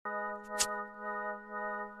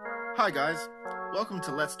Hi guys, welcome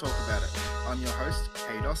to Let's Talk About It. I'm your host,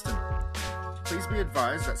 Kate Austin. Please be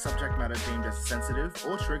advised that subject matter deemed as sensitive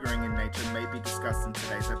or triggering in nature may be discussed in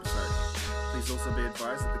today's episode. Please also be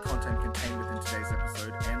advised that the content contained within today's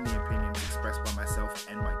episode and the opinions expressed by myself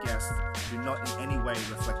and my guests do not in any way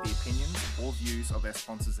reflect the opinions or views of our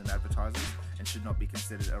sponsors and advertisers and should not be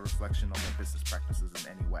considered a reflection on their business practices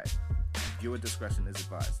in any way. Viewer discretion is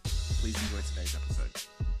advised. Please enjoy today's episode.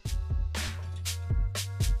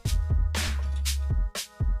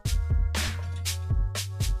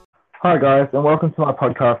 Hi guys, and welcome to my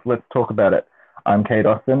podcast, Let's Talk About It. I'm Kate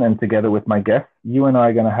Austin, and together with my guests, you and I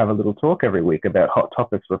are going to have a little talk every week about hot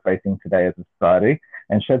topics we're facing today as a society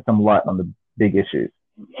and shed some light on the big issues.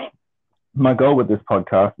 My goal with this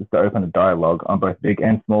podcast is to open a dialogue on both big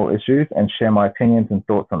and small issues and share my opinions and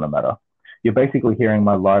thoughts on the matter. You're basically hearing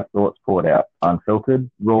my live thoughts poured out, unfiltered,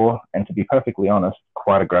 raw, and to be perfectly honest,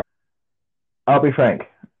 quite aggressive. I'll be frank,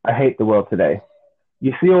 I hate the world today.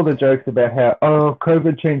 You see all the jokes about how,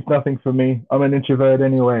 COVID changed nothing for me. I'm an introvert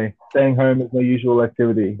anyway. Staying home is my usual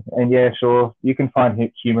activity. And yeah, sure, you can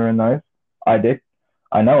find humor in those. I did.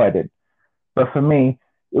 I know I did. But for me,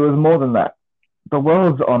 it was more than that. The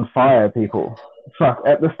world's on fire, people. Fuck,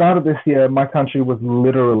 at the start of this year, my country was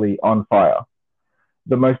literally on fire.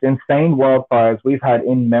 The most insane wildfires we've had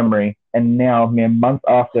in memory, and now, mere months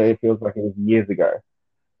after, it feels like it was years ago.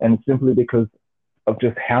 And it's simply because of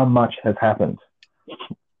just how much has happened.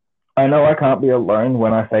 I know I can't be alone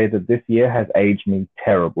when I say that this year has aged me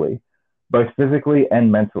terribly, both physically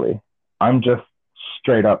and mentally. I'm just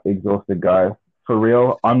straight up exhausted, guys. For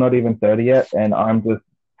real, I'm not even 30 yet, and I'm just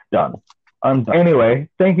done. I'm done. Anyway,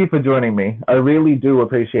 thank you for joining me. I really do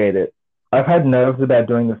appreciate it. I've had nerves about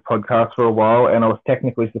doing this podcast for a while, and I was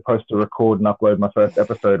technically supposed to record and upload my first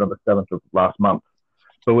episode on the 7th of last month.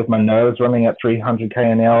 But with my nerves running at 300k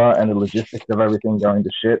an hour and the logistics of everything going to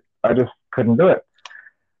shit, I just couldn't do it.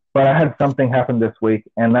 But I had something happen this week,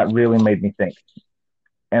 and that really made me think.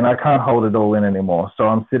 And I can't hold it all in anymore, so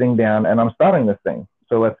I'm sitting down and I'm starting this thing.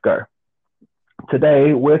 So let's go.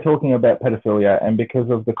 Today, we're talking about pedophilia, and because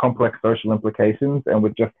of the complex social implications and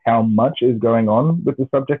with just how much is going on with the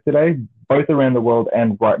subject today, both around the world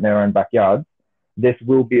and right in our own backyards, this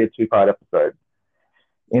will be a two-part episode.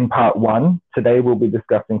 In part one, today we'll be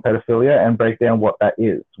discussing pedophilia and break down what that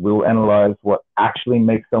is. We'll analyze what actually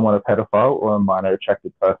makes someone a pedophile or a minor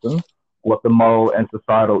attracted person, what the moral and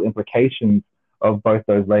societal implications of both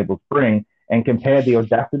those labels bring, and compare the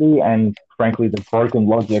audacity and, frankly, the broken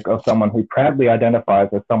logic of someone who proudly identifies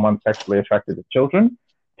as someone sexually attracted to children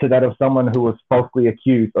to that of someone who was falsely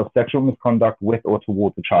accused of sexual misconduct with or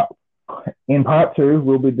towards a child. In part two,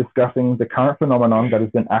 we'll be discussing the current phenomenon that has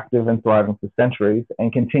been active and thriving for centuries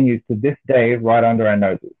and continues to this day right under our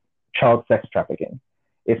noses, child sex trafficking.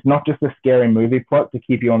 It's not just a scary movie plot to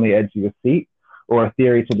keep you on the edge of your seat or a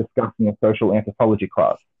theory to discuss in a social anthropology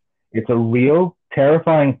class. It's a real,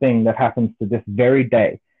 terrifying thing that happens to this very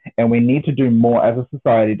day, and we need to do more as a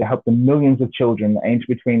society to help the millions of children aged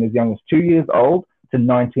between as young as 2 years old to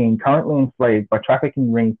 19 currently enslaved by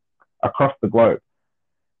trafficking rings across the globe.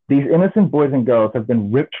 These innocent boys and girls have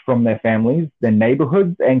been ripped from their families, their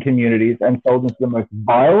neighborhoods and communities and sold into the most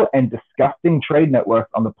vile and disgusting trade networks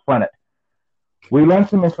on the planet. We learned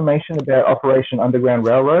some information about Operation Underground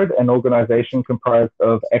Railroad, an organization comprised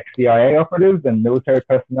of ex-CIA operatives and military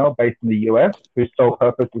personnel based in the US, whose sole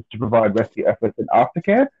purpose is to provide rescue efforts and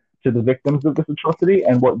aftercare to the victims of this atrocity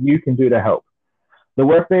and what you can do to help. The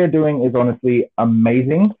work they are doing is honestly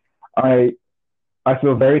amazing. I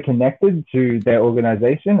feel very connected to their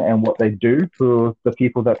organization and what they do for the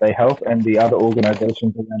people that they help and the other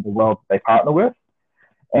organizations around the world that they partner with.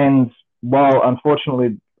 And while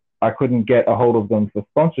unfortunately I couldn't get a hold of them for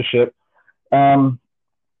sponsorship,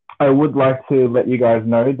 I would like to let you guys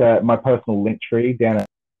know that my personal link tree down at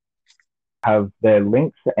have their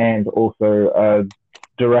links and also a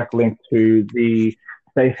direct link to the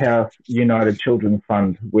Safe House United Children's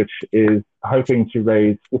Fund, which is hoping to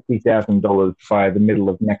raise $50,000 by the middle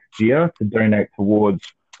of next year to donate towards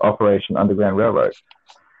Operation Underground Railroad.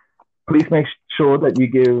 Please make sure that you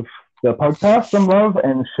give the podcast some love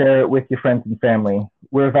and share it with your friends and family.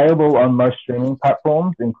 We're available on most streaming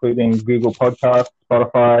platforms, including Google Podcasts,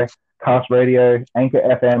 Spotify, Cast Radio, Anchor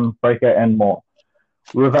FM, Breaker, and more.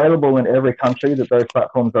 We're available in every country that those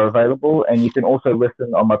platforms are available, and you can also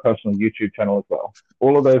listen on my personal YouTube channel as well.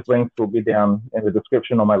 All of those links will be down in the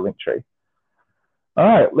description on my link tree. All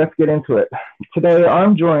right, let's get into it. Today,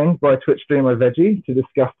 I'm joined by Twitch streamer Veggy to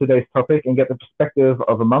discuss today's topic and get the perspective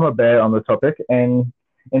of a mama bear on the topic. And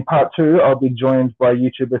in part two, I'll be joined by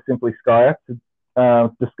YouTuber Simply Sky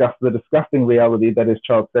to discuss the disgusting reality that is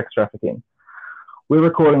child sex trafficking. We're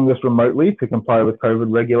recording this remotely to comply with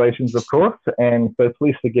COVID regulations, of course, and so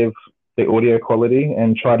please forgive the audio quality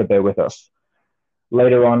and try to bear with us.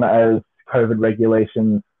 Later on, as COVID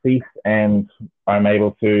regulations cease and I'm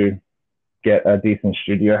able to get a decent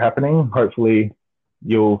studio happening, hopefully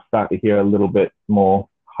you'll start to hear a little bit more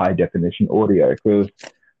high definition audio, because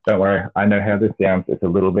don't worry, I know how this sounds. It's a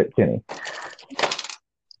little bit tinny.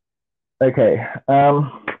 Okay.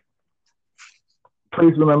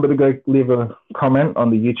 Please remember to go leave a comment on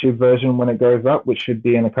the YouTube version when it goes up, which should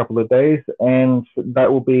be in a couple of days, and that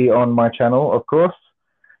will be on my channel, of course.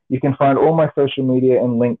 You can find all my social media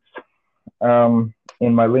and links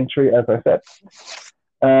in my link tree, as I said.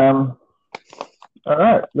 All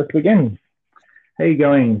right, let's begin. How you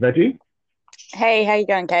going, Veggy? Hey, how you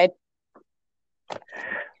going, Cade?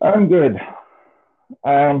 I'm good.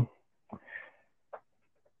 To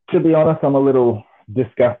be honest, I'm a little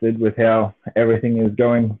disgusted with how everything is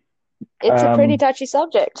going. It's a pretty touchy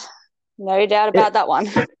subject. No doubt about that one.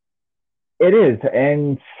 It is,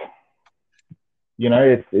 and you know,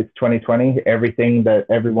 it's 2020. Everything that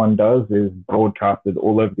everyone does is broadcasted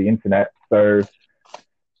all over the internet. So,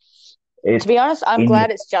 to be honest, I'm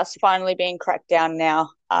glad it's just finally being cracked down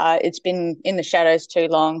now. It's been in the shadows too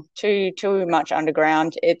long, too much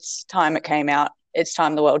underground. It's time it came out. It's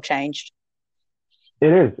time the world changed.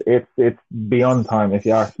 It is. It's beyond time, if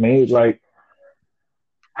you ask me. Like,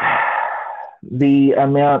 the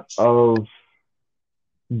amount of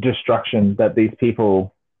destruction that these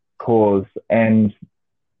people cause, and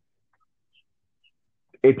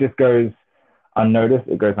it just goes unnoticed,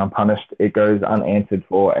 it goes unpunished, it goes unanswered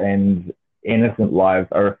for, and innocent lives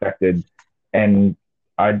are affected. And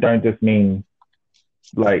I don't just mean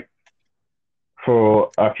like for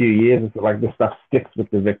a few years, it's like this stuff sticks with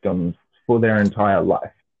the victims for their entire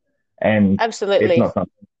life. And absolutely,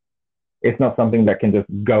 it's not something that can just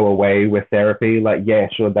go away with therapy. Like, yeah,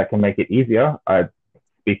 sure, that can make it easier.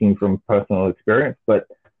 Speaking from personal experience, but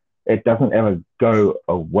it doesn't ever go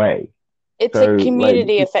away. It's a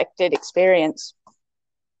community-affected experience.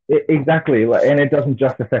 Exactly, and it doesn't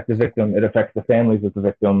just affect the victim. It affects the families of the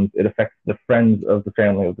victims. It affects the friends of the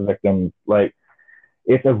family of the victims. Like,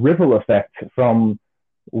 it's a ripple effect from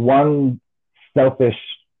one selfish,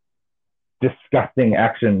 disgusting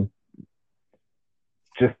action.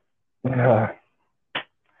 Just,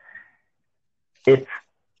 it's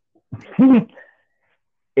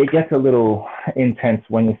it gets a little intense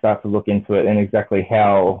when you start to look into it and exactly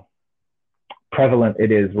how prevalent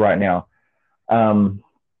it is right now.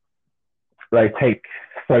 Like, take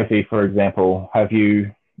Sophie, for example. Have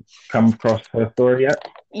you come across her story yet?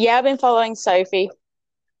 Yeah, I've been following Sophie.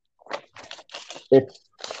 It's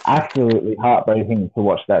absolutely heartbreaking to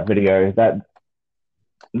watch that video.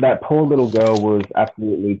 That poor little girl was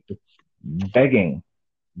absolutely just begging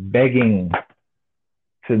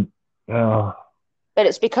to... But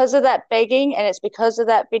it's because of that begging, and it's because of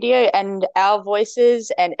that video and our voices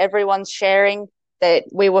and everyone's sharing that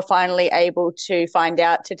we were finally able to find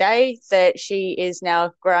out today that she is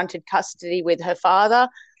now granted custody with her father.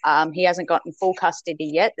 He hasn't gotten full custody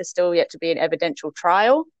yet. There's still yet to be an evidential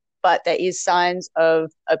trial, but there is signs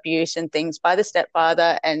of abuse and things by the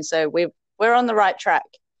stepfather, and so we're on the right track.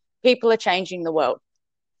 People are changing the world.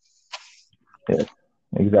 Yes,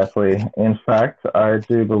 exactly. In fact, I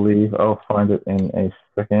do believe I'll find it in a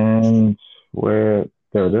second. There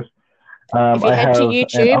it is. If you head to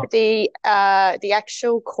YouTube, the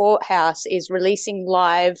actual courthouse is releasing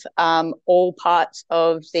live all parts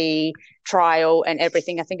of the trial and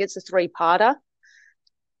everything. I think it's a 3-parter.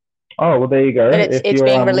 Oh, well, there you go. But it's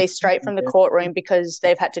being released straight from the courtroom because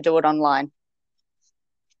they've had to do it online.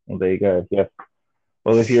 Well, there you go. Yes.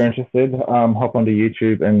 Well, if you're interested, hop onto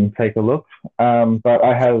YouTube and take a look. But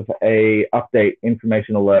I have a update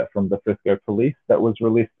information alert from the Frisco police that was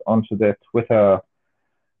released onto their Twitter.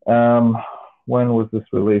 When was this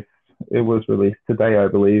released? It was released today, I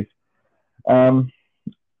believe.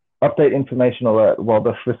 Update information alert. While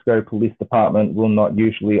the Frisco Police Department will not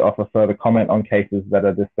usually offer further comment on cases that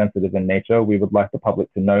are this sensitive in nature, we would like the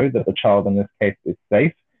public to know that the child in this case is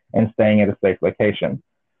safe and staying at a safe location.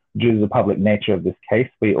 Due to the public nature of this case,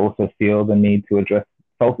 we also feel the need to address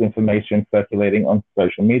false information circulating on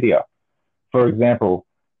social media. For example,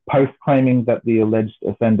 posts claiming that the alleged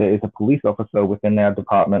offender is a police officer within our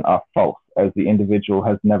department are false, as the individual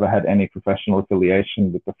has never had any professional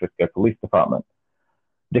affiliation with the Frisco Police Department.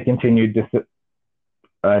 The continued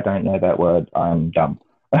I don't know that word, I'm dumb.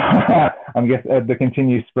 The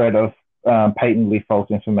continued spread of patently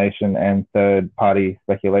false information and third-party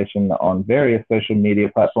speculation on various social media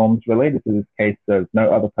platforms related to this case serves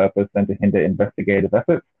no other purpose than to hinder investigative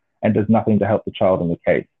efforts and does nothing to help the child in the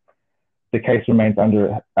case. The case remains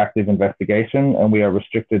under active investigation, and we are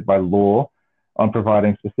restricted by law on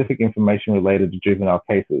providing specific information related to juvenile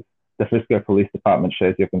cases. The Frisco Police Department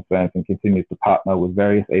shares your concerns and continues to partner with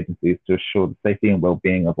various agencies to assure the safety and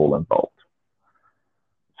well-being of all involved.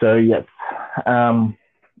 So, yes.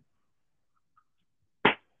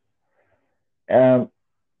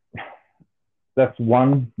 That's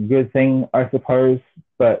one good thing, I suppose,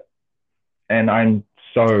 and I'm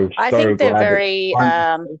I think they're very,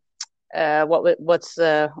 what's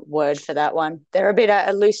the word for that one? They're a bit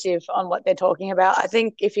elusive on what they're talking about. I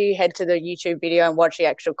think if you head to the YouTube video and watch the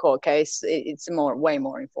actual court case, it's way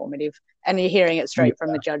more informative. And you're hearing it straight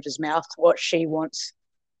from the judge's mouth, what she wants.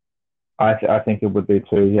 I think it would be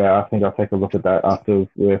too. Yeah, I think I'll take a look at that after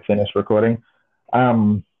we're finished recording.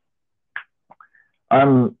 I'm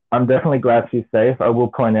definitely glad she's safe. I will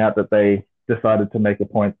point out that they decided to make a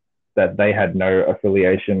point that they had no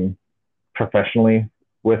affiliation professionally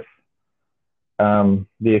with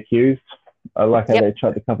the accused. I like how they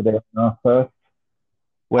tried to cover their own first.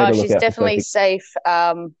 She's definitely safe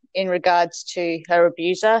in regards to her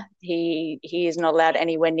abuser. He is not allowed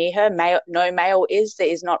anywhere near her. No male that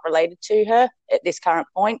is not related to her at this current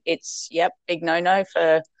point. It's, big no-no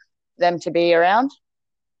for them to be around.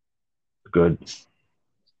 Good.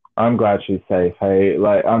 I'm glad she's safe. Hey,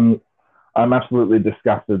 I'm absolutely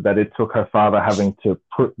disgusted that it took her father having to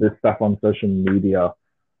put this stuff on social media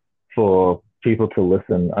for people to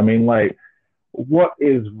listen. I mean, what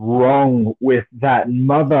is wrong with that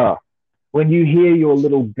mother? When you hear your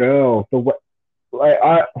little girl,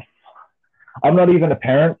 I'm not even a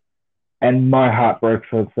parent, and my heart broke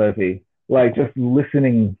for Sophie. Just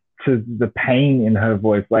listening to the pain in her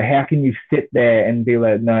voice. How can you sit there and be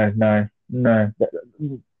like, no,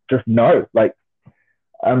 just no.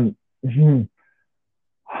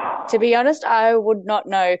 To be honest, I would not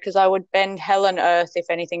know, because I would bend hell and earth if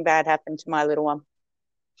anything bad happened to my little one.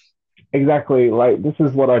 Exactly. This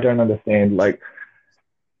is what I don't understand.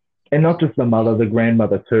 And not just the mother, the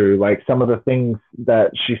grandmother too. Some of the things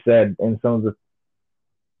that she said, and some of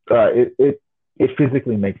the, it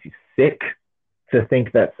physically makes you sick to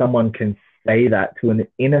think that someone can say that to an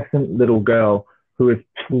innocent little girl who is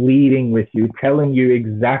pleading with you, telling you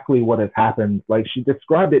exactly what has happened. She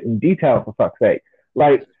described it in detail, for fuck's sake.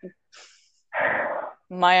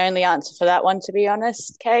 My only answer for that one, to be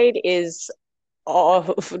honest, Cade, is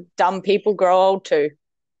dumb people grow old too.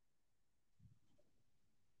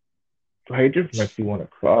 It just makes you want to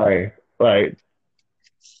cry.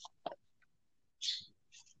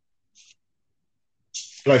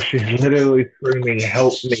 She's literally screaming,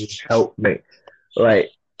 help me, help me.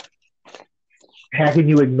 How can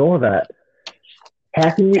you ignore that?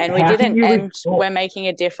 How can you? And we didn't, and we're making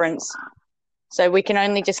a difference. So we can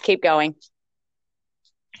only just keep going.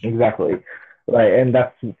 Exactly. And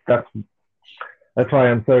that's why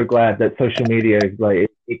I'm so glad that social media,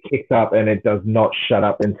 it kicks up and it does not shut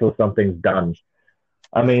up until something's done.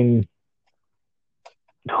 I mean,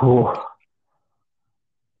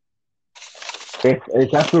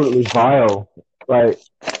 it's absolutely vile. It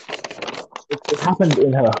happened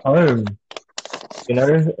in her home,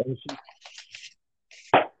 and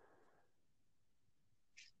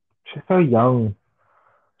she's so young.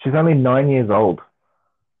 She's only 9 years old.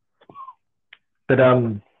 But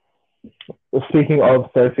speaking of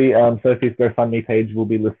Sophie, Sophie's GoFundMe page will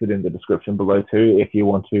be listed in the description below too. If you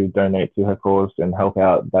want to donate to her cause and help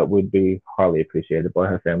out, that would be highly appreciated by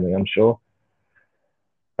her family, I'm sure.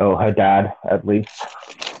 Or her dad, at least.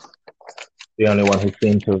 The only one who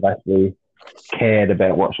seemed to have actually cared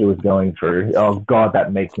about what she was going through. Oh God,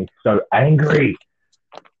 that makes me so angry.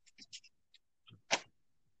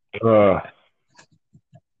 Ugh.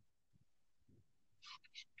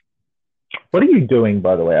 What are you doing,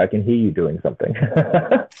 by the way? I can hear you doing something.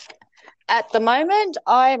 At the moment,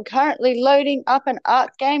 I am currently loading up an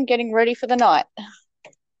art game, getting ready for the night.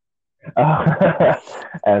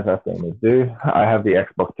 As I seem to do. I have the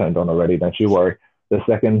Xbox turned on already, don't you worry. The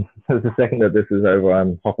second that this is over,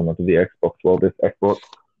 I'm hopping onto the Xbox while this exports.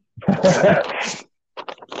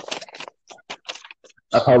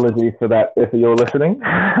 Apologies for that if you're listening.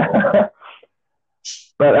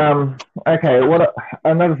 But okay,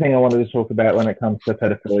 another thing I wanted to talk about when it comes to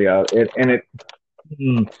pedophilia,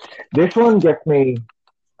 this one gets me.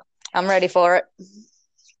 I'm ready for it.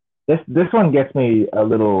 This one gets me a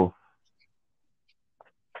little.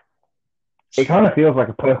 It kind of feels like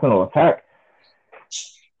a personal attack.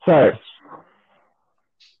 So,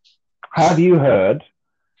 have you heard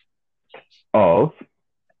of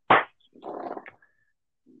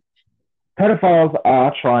pedophiles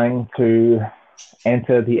are trying to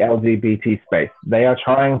enter the LGBT space? They are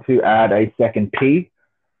trying to add a second P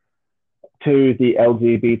to the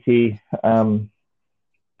LGBT.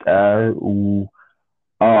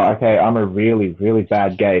 Okay, I'm a really, really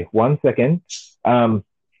bad gay. 1 second. I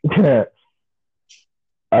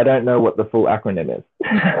don't know what the full acronym is.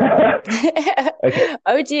 Okay.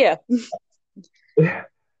 Oh dear.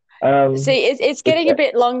 See, it's getting a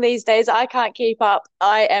bit long these days. I can't keep up.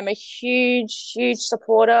 I am a huge, huge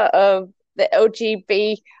supporter of the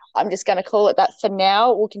LGBT. I'm just going to call it that for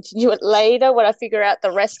now. We'll continue it later when I figure out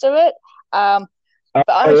the rest of it. But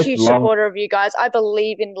I'm a huge supporter of you guys. I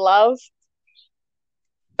believe in love.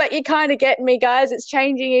 But you kind of get me, guys. It's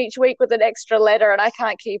changing each week with an extra letter, and I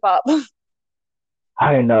can't keep up.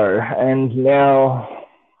 I know. And now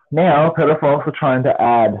pedophiles are trying to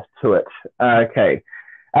add to it. Okay.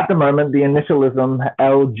 At the moment, the initialism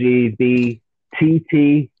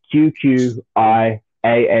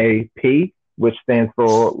LGBTQQIAAP, which stands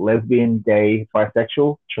for lesbian, gay,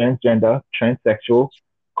 bisexual, transgender, transsexual,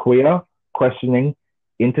 queer, questioning,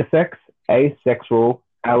 intersex, asexual,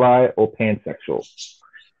 ally, or pansexual.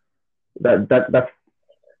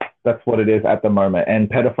 That's what it is at the moment. And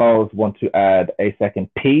pedophiles want to add a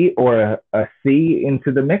second P or a C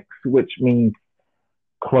into the mix, which means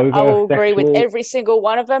clover. I will agree with every single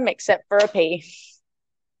one of them except for a P.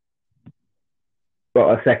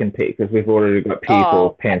 Well, a second P, because we've already got P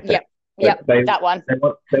for pansexual. Yep, that one. They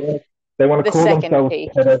want to call themselves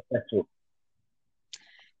pedosexual.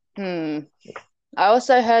 I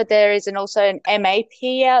also heard there is also an MAP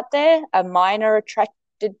out there, a minor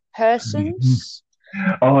attracted persons.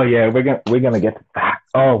 Oh yeah, we're gonna get to that.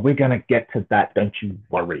 Oh, we're gonna get to that. Don't you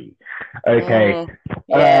worry. Okay.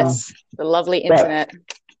 Yes, the lovely internet.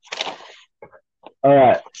 All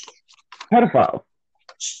right, pedophiles.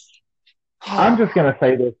 I'm just gonna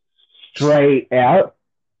say this straight out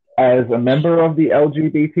as a member of the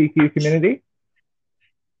LGBTQ community.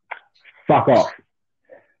 Fuck off.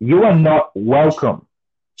 You are not welcome.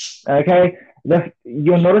 Okay.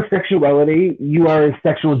 You're not a sexuality. You are a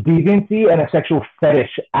sexual deviancy and a sexual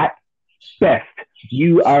fetish at best.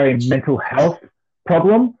 You are a mental health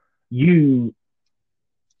problem. You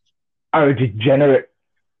are a degenerate.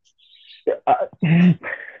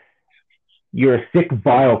 You're a sick,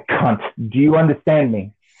 vile cunt. Do you understand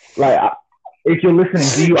me? Like, if you're listening,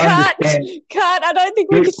 do you understand? Cunt. I don't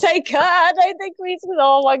think we can say cunt. I don't think we can.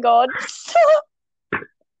 Oh my God.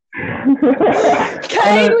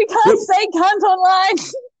 Kane, we can't say cunt online.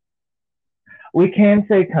 We can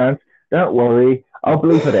say cunt. Don't worry. I'll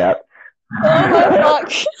bleep it out. Oh my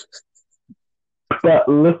fuck. But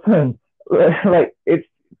listen, like,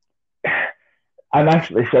 I'm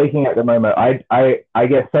actually shaking at the moment. I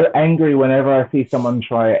get so angry whenever I see someone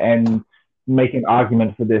try and make an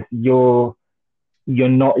argument for this. You're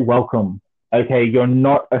not welcome. Okay, you're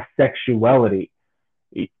not a sexuality.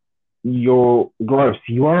 You're gross.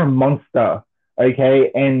 You are a monster. Okay,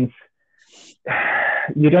 and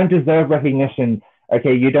you don't deserve recognition.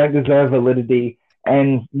 Okay, you don't deserve validity.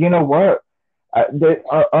 And you know what?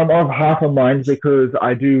 I'm of half a mind because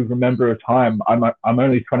I do remember a time. I'm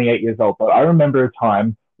only 28 years old, but I remember a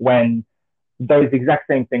time when those exact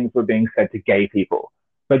same things were being said to gay people.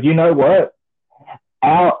 But you know what?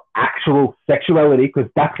 Our actual sexuality, because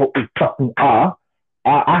that's what we fucking are,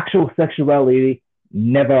 our actual sexuality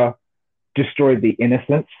never destroyed the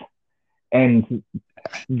innocence and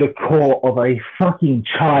the core of a fucking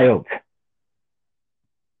child.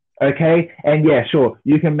 Okay, and yeah, sure,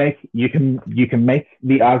 you can make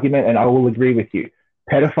the argument, and I will agree with you.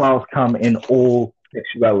 Pedophiles come in all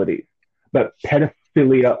sexualities, but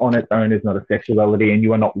pedophilia on its own is not a sexuality, and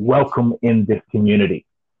you are not welcome in this community.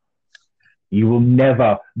 You will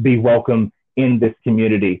never be welcome in this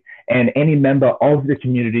community, and any member of the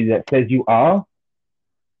community that says you are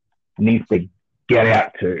needs to get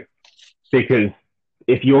out too, because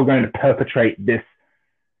if you're going to perpetrate this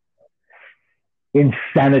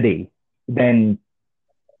insanity, then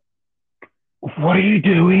what are you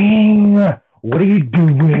doing? What are you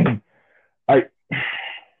doing? I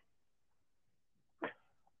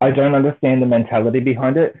don't understand the mentality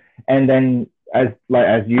behind it. And then, as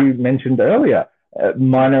you mentioned earlier,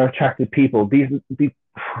 minor attracted people. These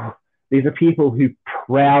are people who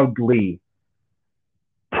proudly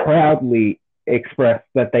express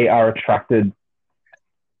that they are attracted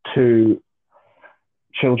to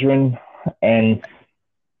children and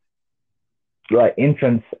like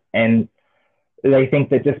infants, and they think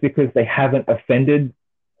that just because they haven't offended,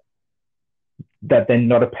 that they're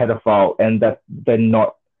not a pedophile and that they're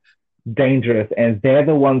not dangerous, and they're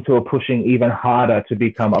the ones who are pushing even harder to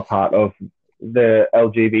become a part of the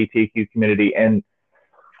LGBTQ community. And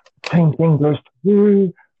same thing goes to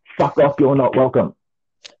you. Fuck off, you're not welcome.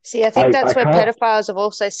 See, I think I that's where can't. pedophiles have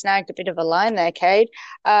also snagged a bit of a line there, Cade,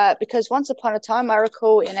 because once upon a time, I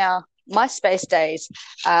recall in our MySpace days,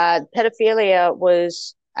 pedophilia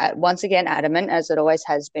was once again adamant, as it always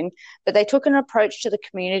has been, but they took an approach to the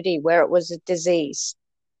community where it was a disease.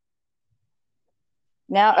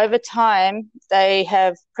 Now, over time, they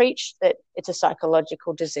have preached that it's a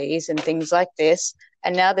psychological disease and things like this,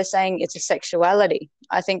 and now they're saying it's a sexuality.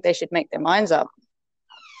 I think they should make their minds up.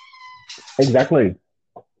 Exactly.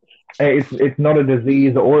 It's not a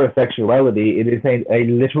disease or a sexuality. It is a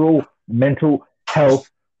literal mental health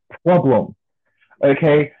problem.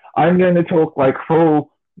 Okay? I'm going to talk like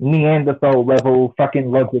full Neanderthal level fucking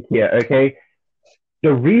logic here, okay?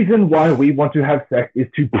 The reason why we want to have sex is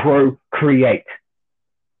to procreate.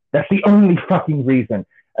 That's the only fucking reason,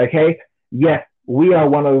 okay? Yes, we are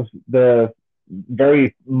one of the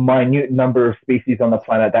very minute number of species on the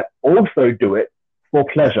planet that also do it for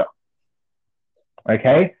pleasure,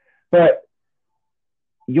 okay? But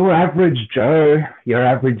your average Joe, your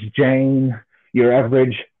average Jane, your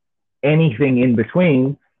average anything in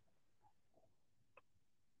between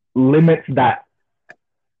limits that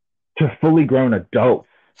to fully grown adults.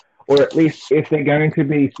 Or at least if they're going to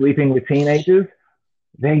be sleeping with teenagers,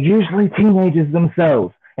 they're usually teenagers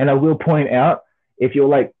themselves. And I will point out, if you're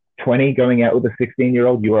like 20 going out with a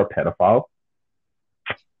 16-year-old, you are a pedophile.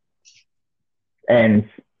 And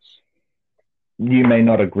you may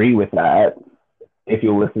not agree with that if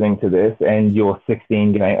you're listening to this and you're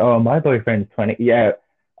 16 going, oh, my boyfriend's 20. Yeah,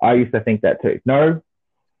 I used to think that too. No,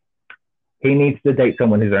 he needs to date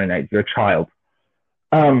someone his own age. You're a child.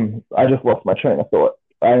 I just lost my train of thought.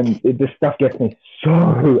 And this stuff gets me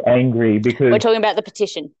so angry because... We're talking about the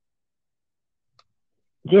petition.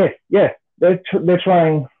 Yes. They're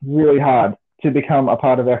trying really hard to become a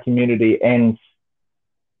part of our community and...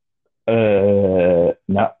 no,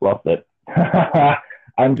 lost it.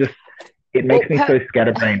 It makes me so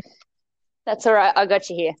scatterbrained. That's all right. I got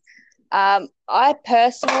you here. I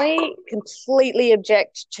personally completely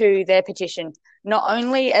object to their petition, not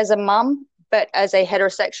only as a mum, but as a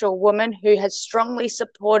heterosexual woman who has strongly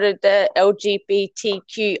supported the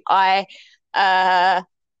LGBTQI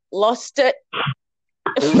lost it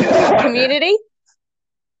community.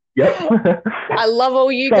 Yep. I love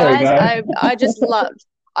all you guys. I just love.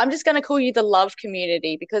 I'm just going to call you the love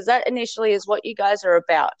community because that initially is what you guys are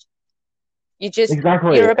about.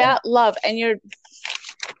 You're about love, and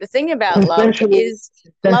the thing about love is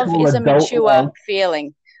a mature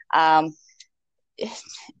feeling.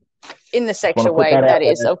 In the sexual way, that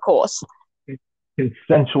is, of course.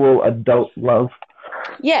 Consensual adult love.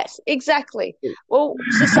 Yes, exactly. Well,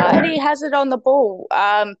 society has it on the ball.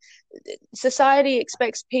 Society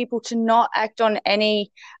expects people to not act on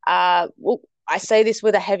any, I say this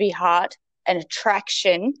with a heavy heart, an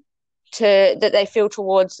attraction that they feel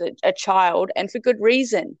towards a child, and for good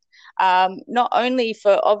reason. Not only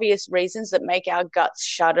for obvious reasons that make our guts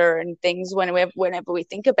shudder and things whenever we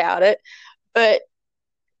think about it, but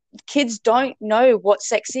kids don't know what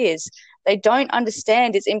sex is. They don't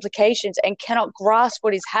understand its implications and cannot grasp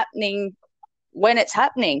what is happening when it's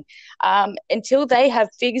happening. Until they have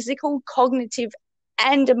physical, cognitive,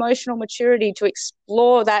 and emotional maturity to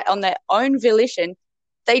explore that on their own volition,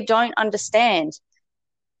 they don't understand.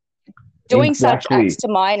 Doing such acts to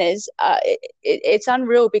minors, it's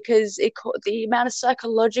unreal because the amount of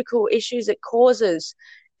psychological issues it causes.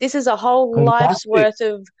 This is a whole life's worth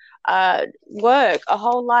of work, a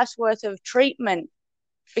whole life's worth of treatment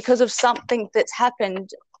because of something that's happened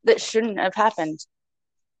that shouldn't have happened.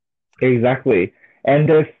 Exactly. And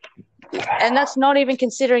that's not even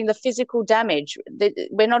considering the physical damage.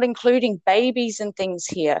 We're not including babies and things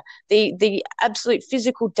here. The absolute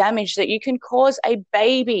physical damage that you can cause a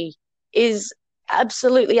baby is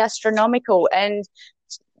absolutely astronomical. And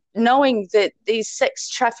knowing that these sex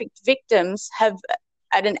trafficked victims have,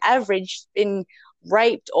 at an average, been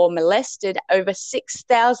raped or molested over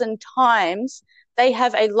 6,000 times, they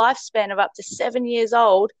have a lifespan of up to 7 years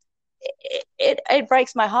old. It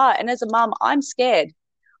breaks my heart. And as a mum, I'm scared.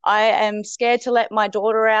 I am scared to let my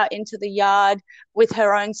daughter out into the yard with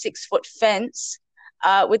her own 6-foot fence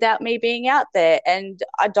without me being out there. And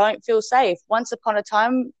I don't feel safe. Once upon a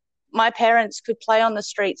time, my parents could play on the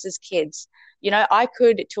streets as kids. You know, I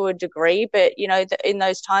could to a degree, but, you know, in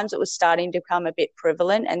those times it was starting to become a bit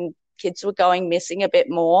prevalent and kids were going missing a bit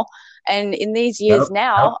more. And in these years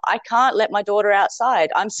now, I can't let my daughter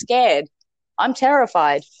outside. I'm scared. I'm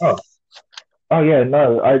terrified. Oh yeah,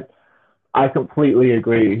 no, I completely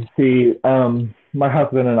agree. See, my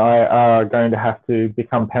husband and I are going to have to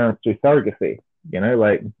become parents through surrogacy. You know,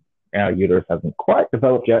 like our uterus hasn't quite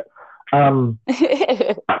developed yet.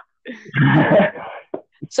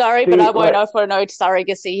 Sorry, but I won't offer no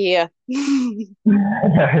surrogacy here.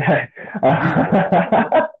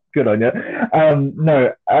 Good on you.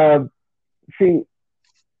 See,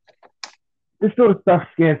 this sort of stuff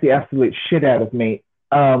scares the absolute shit out of me,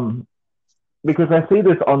 because I see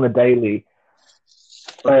this on the daily.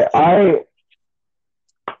 Like, I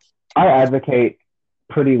advocate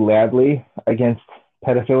pretty loudly against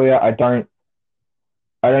pedophilia. I don't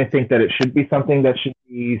think that it should be something that should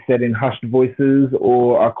be said in hushed voices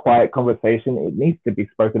or a quiet conversation. It needs to be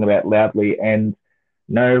spoken about loudly, and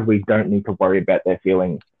no, we don't need to worry about their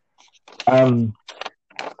feelings.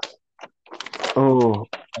 Oh,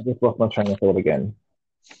 I just lost my train of thought again.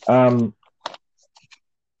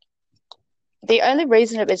 The only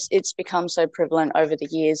reason it's become so prevalent over the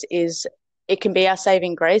years is it can be our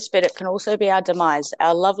saving grace, but it can also be our demise.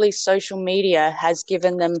 Our lovely social media has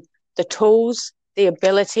given them the tools, the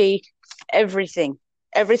ability, everything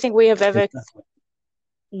we have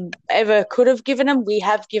ever could have given them, we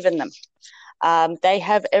have given them. They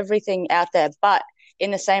have everything out there, but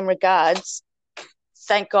in the same regards,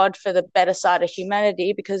 thank God for the better side of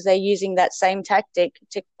humanity, because they're using that same tactic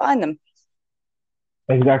to find them.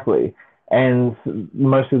 Exactly. And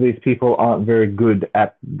most of these people aren't very good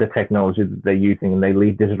at the technology that they're using, and they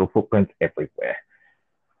leave digital footprints everywhere.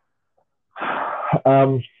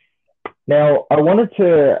 Now, I wanted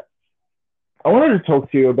to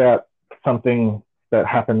talk to you about something that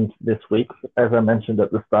happened this week, as I mentioned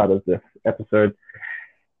at the start of this episode.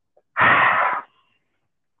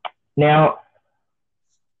 Now,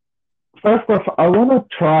 first off, I want to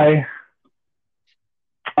try,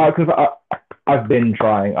 because I've been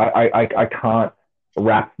trying. I can't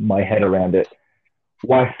wrap my head around it.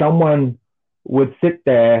 Why someone would sit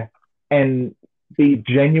there and be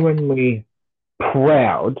genuinely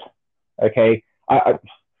proud. Okay, I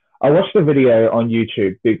watched a video on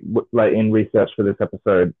YouTube, like in research for this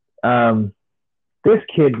episode. This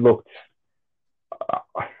kid looked,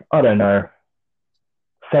 I don't know,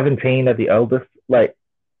 17 at the eldest, like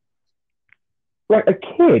a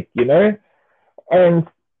kid, you know, and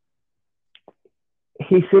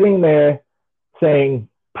he's sitting there saying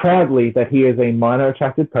proudly that he is a minor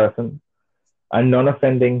attracted person, a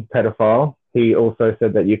non-offending pedophile. He also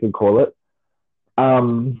said that you could call it.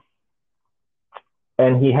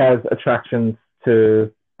 And he has attractions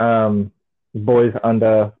to boys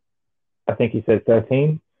under, I think he said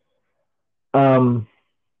 13. And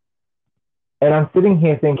I'm sitting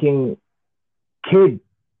here thinking, kid,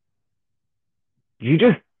 you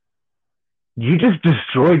just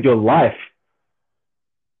destroyed your life.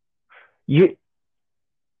 You're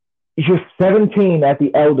 17 at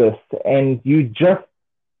the eldest, and you just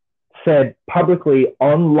said publicly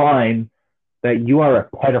online that you are a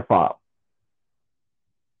pedophile.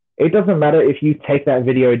 It doesn't matter if you take that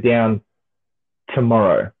video down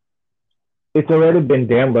tomorrow. It's already been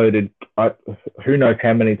downloaded who knows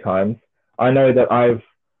how many times. I know that I've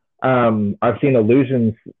seen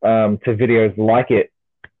allusions to videos like it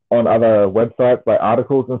on other websites, like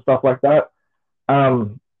articles and stuff like that.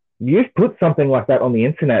 You put something like that on the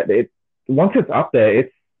internet, once it's up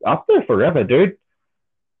there forever, dude.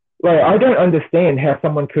 Like, I don't understand how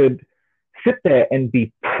someone could sit there and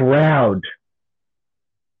be proud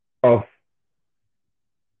of,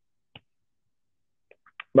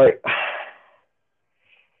 like,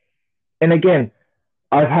 and again,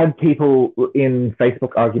 I've had people in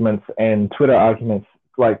Facebook arguments and Twitter arguments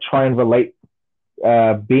like try and relate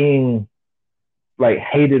being like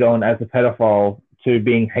hated on as a pedophile to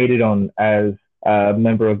being hated on as a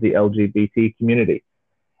member of the LGBT community.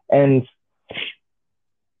 And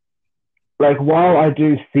like, while I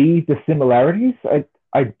do see the similarities,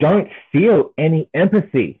 I don't feel any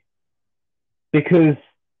empathy, because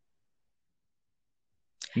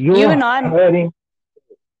you and I hurting.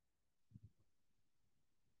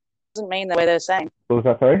 Doesn't mean that we're the same. What was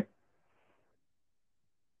that, sorry?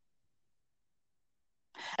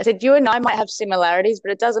 I said you and I might have similarities,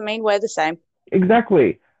 but it doesn't mean we're the same.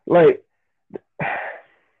 Exactly. Like,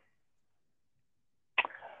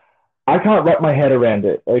 I can't wrap my head around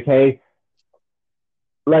it, okay?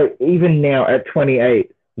 Like, even now at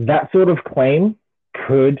 28, that sort of claim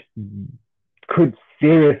could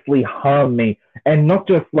seriously harm me. And not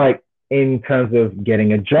just like in terms of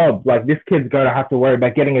getting a job. Like, this kid's going to have to worry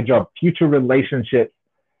about getting a job, future relationships,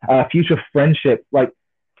 future friendships. Like,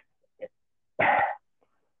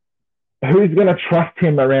 who's going to trust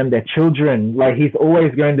him around their children? Like, he's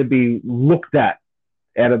always going to be looked at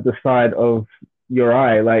out of the side of your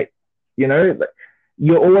eye. Like, you know,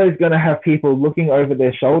 you're always going to have people looking over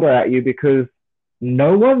their shoulder at you, because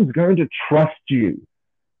no one's going to trust you.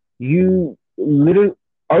 You literally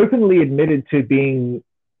openly admitted to being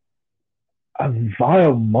a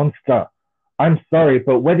vile monster. I'm sorry,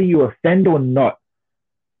 but whether you offend or not,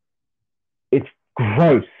 it's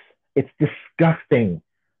gross. It's disgusting.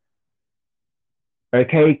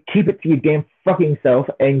 Okay? Keep it to your damn fucking self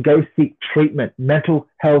and go seek treatment. Mental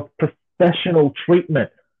health professional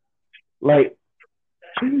treatment. Like,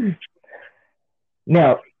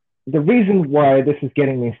 now, the reason why this is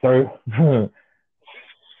getting me so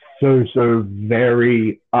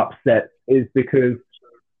very upset is because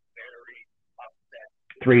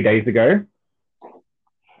 3 days ago,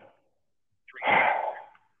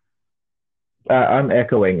 I'm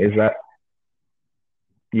echoing. Is that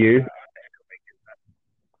you?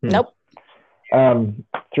 Nope.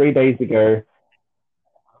 3 days ago,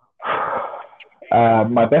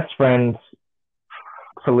 my best friend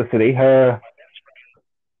Felicity, her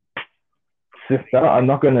sister, I'm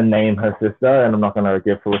not going to name her sister, and I'm not going to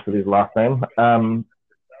give Felicity's last name.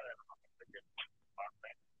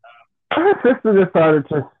 Her sister decided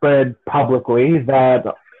to spread publicly that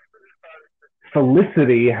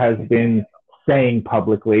Felicity has been saying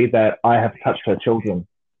publicly that I have touched her children.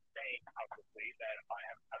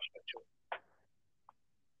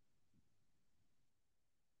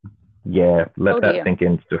 Yeah, let that sink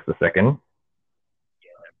in just a second.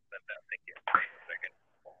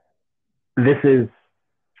 This is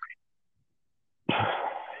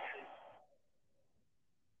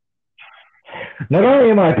not only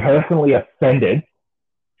am I personally offended,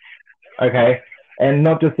 okay, and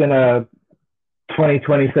not just in a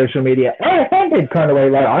 2020 social media offended kind of way,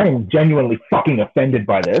 like I am genuinely fucking offended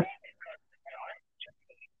by this.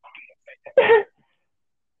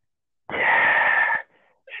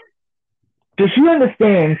 Does she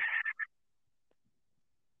understand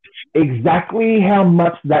exactly how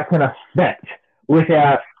much that can affect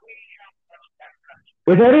without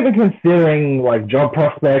even considering like job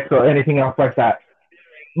prospects or anything else like that?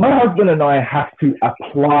 My husband and I have to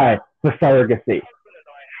apply for surrogacy.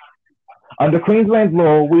 Under Queensland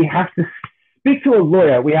law, we have to speak to a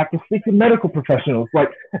lawyer. We have to speak to medical professionals.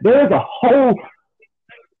 Like, there is a whole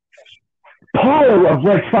pile of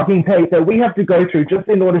red fucking tape that we have to go through just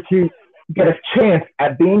in order to get a chance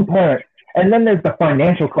at being parents. And then there's the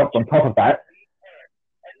financial cost on top of that.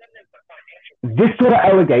 This sort of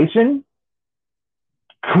allegation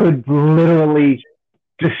could literally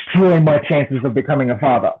destroy my chances of becoming a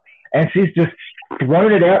father. And she's just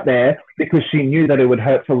thrown it out there because she knew that it would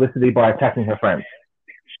hurt Felicity by attacking her friends.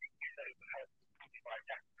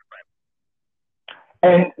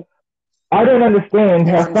 And I don't understand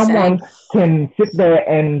how someone can sit there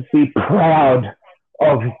and be proud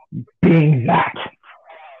of being that.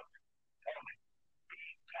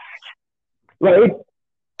 Like,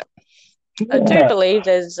 I do believe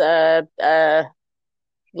there's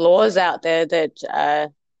laws out there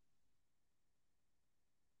that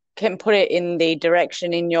can put it in the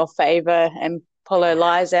direction in your favor and pull her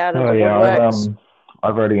lies out of the woodworks.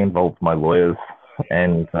 I've already involved my lawyers,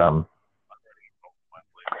 and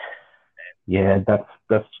yeah, that's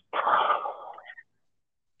it's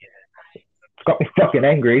got me fucking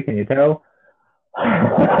angry. Can you tell?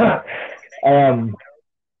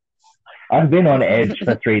 I've been on edge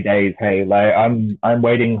for 3 days. Hey, like I'm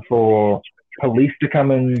waiting for police to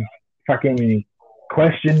come and fucking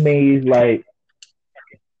question me, like,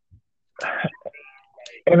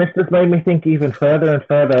 and it's just made me think even further and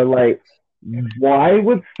further. Like, why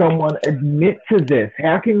would someone admit to this?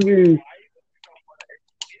 How can you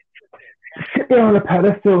sit there on a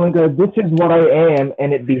pedestal and go, "This is what I am,"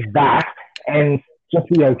 and it be that, and just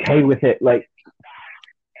be okay with it? Like,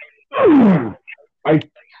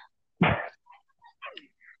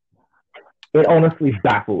 it honestly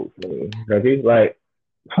baffles me, Veggy. Like,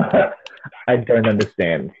 I don't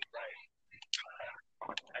understand.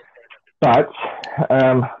 But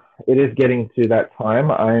it is getting to that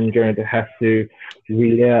time. I'm going to have to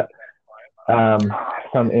read out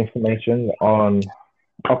some information on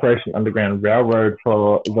Operation Underground Railroad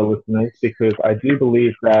for the listeners, because I do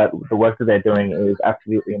believe that the work that they're doing is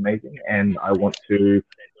absolutely amazing, and I want to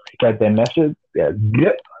spread their message.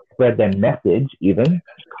 Spread their message, even.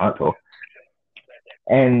 Can't talk.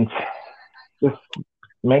 And just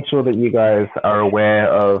make sure that you guys are aware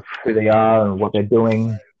of who they are and what they're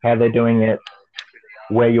doing, how they're doing it,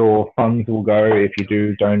 where your funds will go if you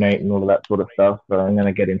do donate and all of that sort of stuff. So I'm going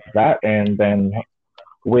to get into that, and then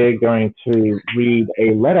we're going to read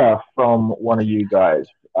a letter from one of you guys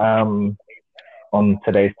on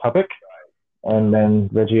today's topic, and then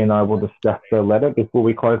Reggie and I will discuss the letter before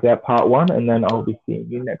we close out part one, and then I'll be seeing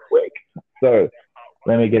you next week. So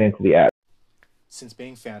let me get into the ad. Since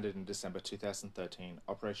being founded in December 2013,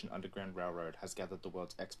 Operation Underground Railroad has gathered the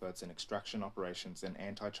world's experts in extraction operations and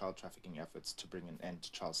anti-child trafficking efforts to bring an end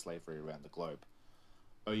to child slavery around the globe.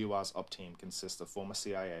 OUR's op team consists of former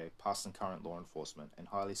CIA, past and current law enforcement, and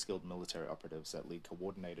highly skilled military operatives that lead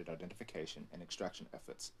coordinated identification and extraction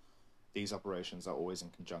efforts. These operations are always in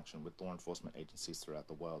conjunction with law enforcement agencies throughout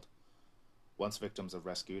the world. Once victims are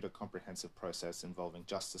rescued, a comprehensive process involving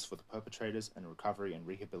justice for the perpetrators and recovery and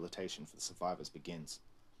rehabilitation for the survivors begins.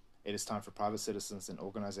 It is time for private citizens and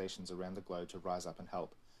organizations around the globe to rise up and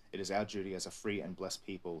help. It is our duty as a free and blessed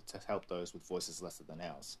people to help those with voices lesser than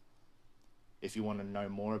ours. If you want to know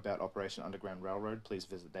more about Operation Underground Railroad, please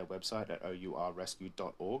visit their website at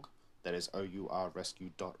ourrescue.org. That is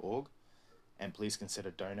ourrescue.org. And please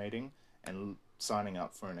consider donating and signing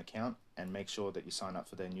up for an account, and make sure that you sign up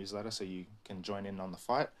for their newsletter so you can join in on the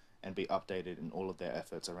fight and be updated in all of their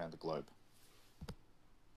efforts around the globe.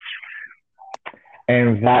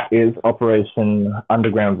 And that is Operation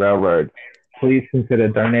Underground Railroad. Please consider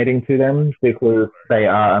donating to them because they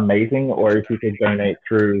are amazing, or if you could donate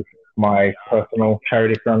through my personal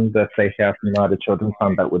charity fund, the Safe House United Children's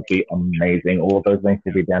Fund, that would be amazing. All of those links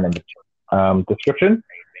will be down in the description.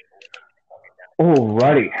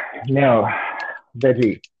 Alrighty, now,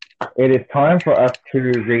 Veggy, it is time for us to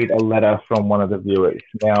read a letter from one of the viewers.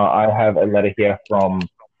 Now, I have a letter here from,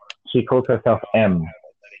 she calls herself M,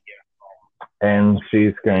 and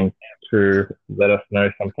she's going to let us know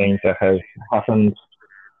something that has happened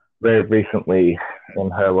very recently in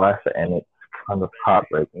her life, and it's kind of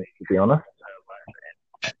heartbreaking, to be honest.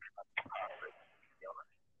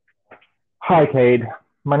 Hi, Cade.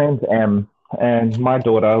 My name's M, and my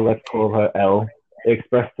daughter, let's call her L,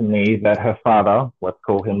 expressed to me that her father, let's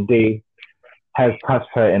call him D, has touched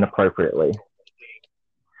her inappropriately.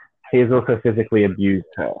 He has also physically abused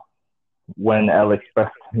her. When L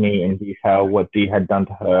expressed to me in detail what D had done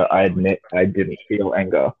to her, I admit I didn't feel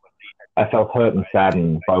anger. I felt hurt and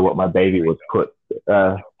saddened by what my baby was put.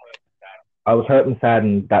 I was hurt and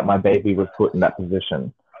saddened that my baby was put in that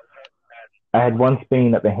position. I had once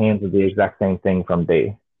been at the hands of the exact same thing from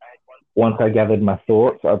D. Once I gathered my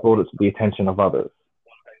thoughts, I brought it to the attention of others.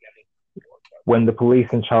 When the police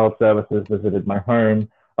and child services visited my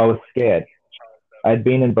home, I was scared. I had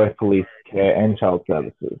been in both police care and child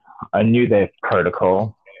services. I knew their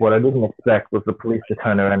protocol. What I didn't expect was the police to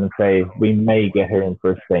turn around and say, we may get her in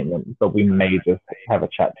for a statement, but we may just have a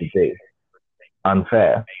chat to D.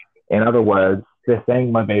 Unfair. In other words, they're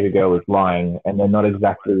saying my baby girl is lying, and they're not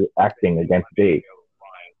exactly acting against D.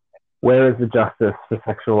 Where is the justice for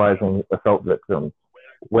sexualizing assault victims?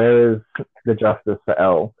 Where is the justice for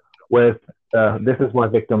L? This is why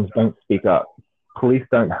victims don't speak up. Police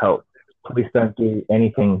don't help. Police don't do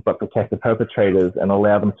anything but protect the perpetrators and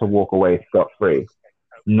allow them to walk away scot-free.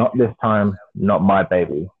 Not this time, not my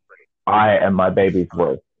baby. I am my baby's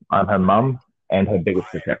voice. I'm her mum and her biggest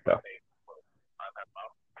protector.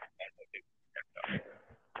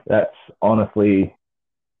 That's honestly,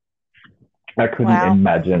 I couldn't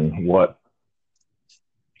imagine what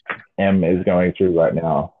M is going through right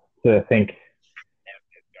now. To think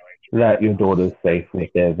that your daughter's safe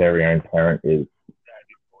with their very own parent is,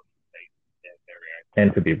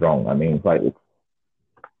 and to be wrong, I mean, like,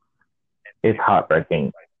 it's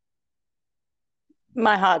heartbreaking.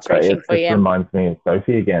 My heart's racing for you. It reminds me of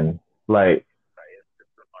Sophie again. Like,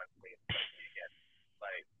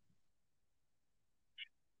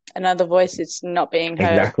 another voice is not being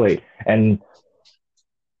heard. Exactly. And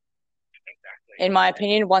in my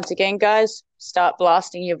opinion, once again, guys, start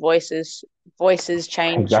blasting your voices. Voices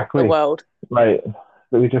change the world. Like,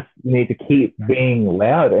 we just need to keep being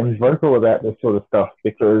loud and vocal about this sort of stuff,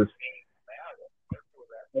 because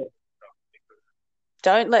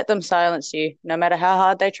don't let them silence you, no matter how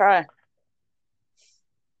hard they try.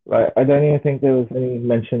 Like, I don't even think there was any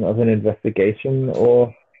mention of an investigation,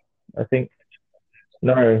 or I think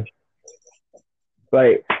no.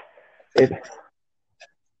 Like, it's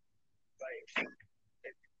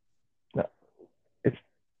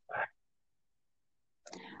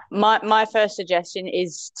my first suggestion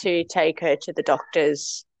is to take her to the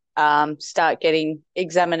doctors, start getting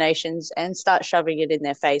examinations, and start shoving it in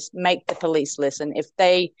their face. Make the police listen.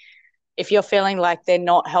 If you're feeling like they're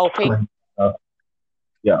not helping,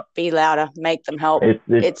 be louder. Make them help.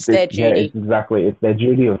 It's their duty. Yeah, it's their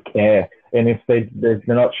duty of care. And if they're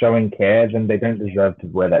not showing care, then they don't deserve to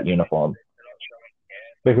wear that uniform.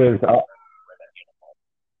 Because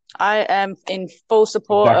I am in full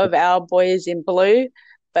support of our boys in blue,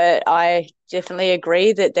 but I definitely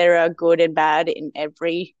agree that there are good and bad in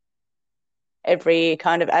every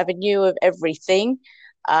kind of avenue of everything.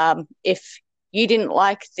 If you didn't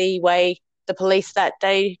like the way the police that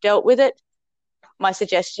day dealt with it. My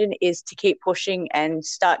suggestion is to keep pushing and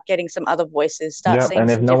start getting some other voices, start seeing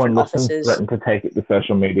and if some no one different listens, officers. threaten to take it to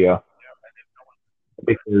social media,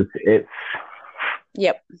 because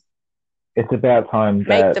it's about time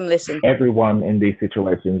that them listen. everyone in these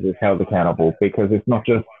situations is held accountable, because it's not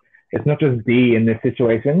just Dee in this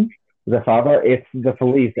situation, the father, it's the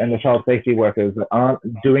police and the child safety workers that aren't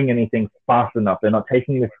doing anything fast enough. They're not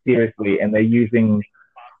taking this seriously, and they're using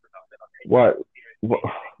what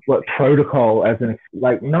protocol as an,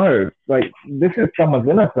 like, no, like, this is someone's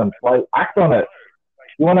innocence. Like, act on it.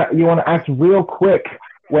 You wanna act real quick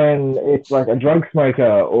when it's like a drug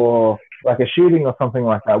smoker or like a shooting or something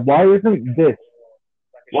like that. Why isn't this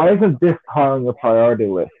high on your priority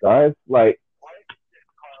list, guys? Like,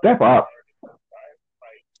 step up.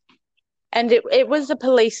 And it was the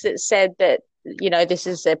police that said that, this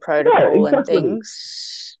is their protocol and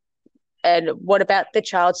things. And what about the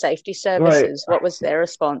child safety services? Right. What was their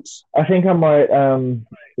response? I think I might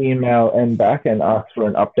email Em back and ask for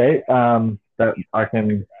an update that I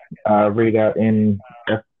can read out in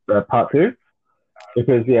part 2.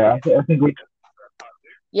 Because, I think we...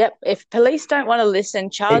 Yep. If police don't want to listen,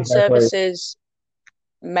 child services...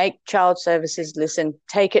 Make child services listen.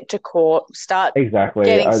 Take it to court. Start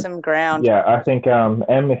getting some ground. Yeah, I think, Em,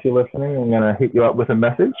 if you're listening, I'm going to hit you up with a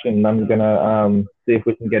message, and I'm going to see if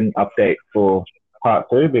we can get an update for part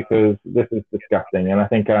 2, because this is disgusting. And I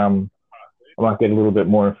think I might get a little bit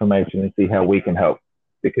more information and see how we can help,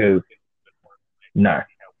 because no,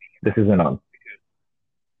 this isn't on.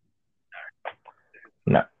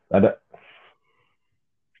 No, I don't.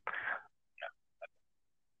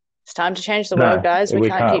 It's time to change the world, guys. We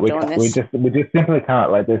can't keep doing this. We just simply can't,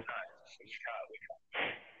 like this.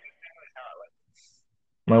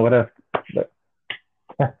 Well, what else?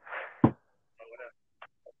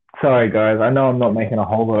 Sorry, guys. I know I'm not making a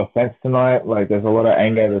whole lot of sense tonight. Like, there's a lot of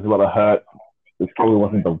anger. There's a lot of hurt. This probably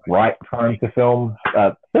wasn't the right time to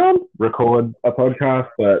record a podcast,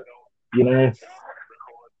 but,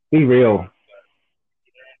 be real.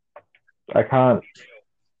 I can't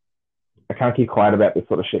keep quiet about this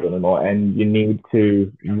sort of shit anymore, and you need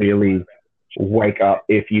to really wake up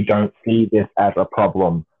if you don't see this as a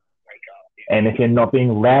problem. And if you're not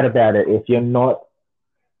being loud about it, if you're not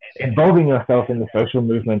involving yourself in the social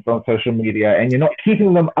movements on social media, and you're not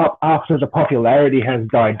keeping them up after the popularity has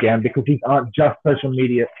died down, because these aren't just social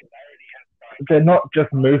media. They're not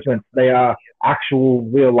just movements. They are actual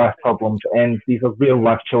real-life problems, and these are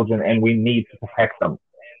real-life children, and we need to protect them.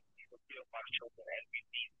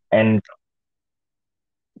 And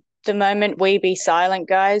the moment we be silent,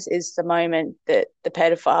 guys, is the moment that the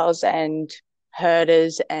pedophiles and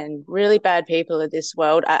herders and really bad people of this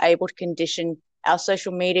world are able to condition our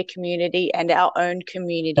social media community and our own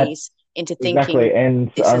communities into thinking exactly.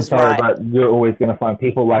 And this I'm is sorry, right. But you're always going to find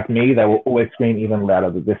people like me that will always scream even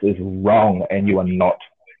louder that this is wrong, and you are not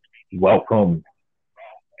welcome.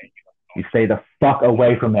 You stay the fuck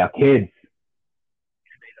away from our kids.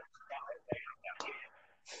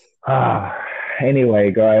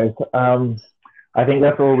 Anyway, guys, I think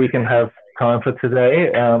that's all we can have time for today.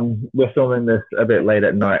 We're filming this a bit late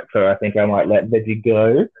at night, so I think I might let Veggy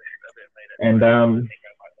go. And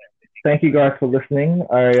thank you guys for listening.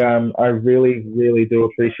 I really, really do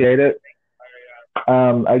appreciate it.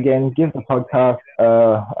 Again, give the podcast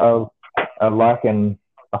a like and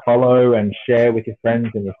a follow, and share with your friends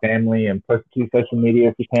and your family, and post it to social media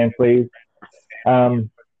if you can, please.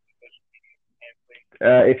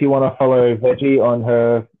 If you want to follow Veggy on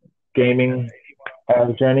her gaming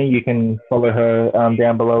journey, you can follow her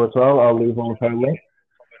down below as well. I'll leave all of her links.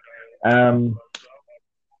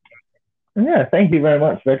 Thank you very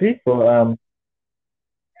much, Veggy, for...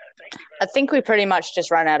 I think we pretty much just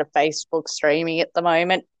run out of Facebook streaming at the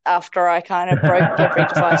moment after I kind of broke every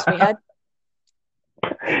device we had.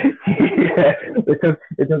 Yeah,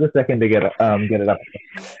 it took a second to get it up.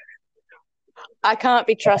 I can't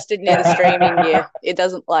be trusted near the streaming gear. It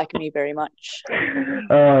doesn't like me very much.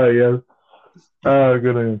 Oh, yes. Oh,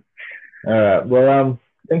 goodness. All right. Well,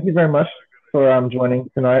 thank you very much for joining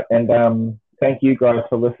tonight, and thank you guys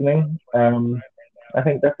for listening. I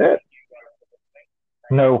think that's it.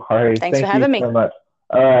 No hurry. Thanks for having me. So much.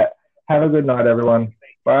 All right. Have a good night, everyone.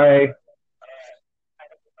 Bye.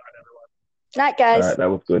 Night, guys. All right. That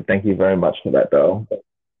was good. Thank you very much for that, though.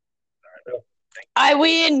 I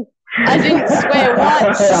win. I didn't swear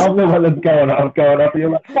once. I'm the one that's going up. You're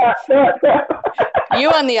like, You,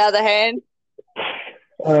 on the other hand.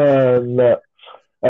 No.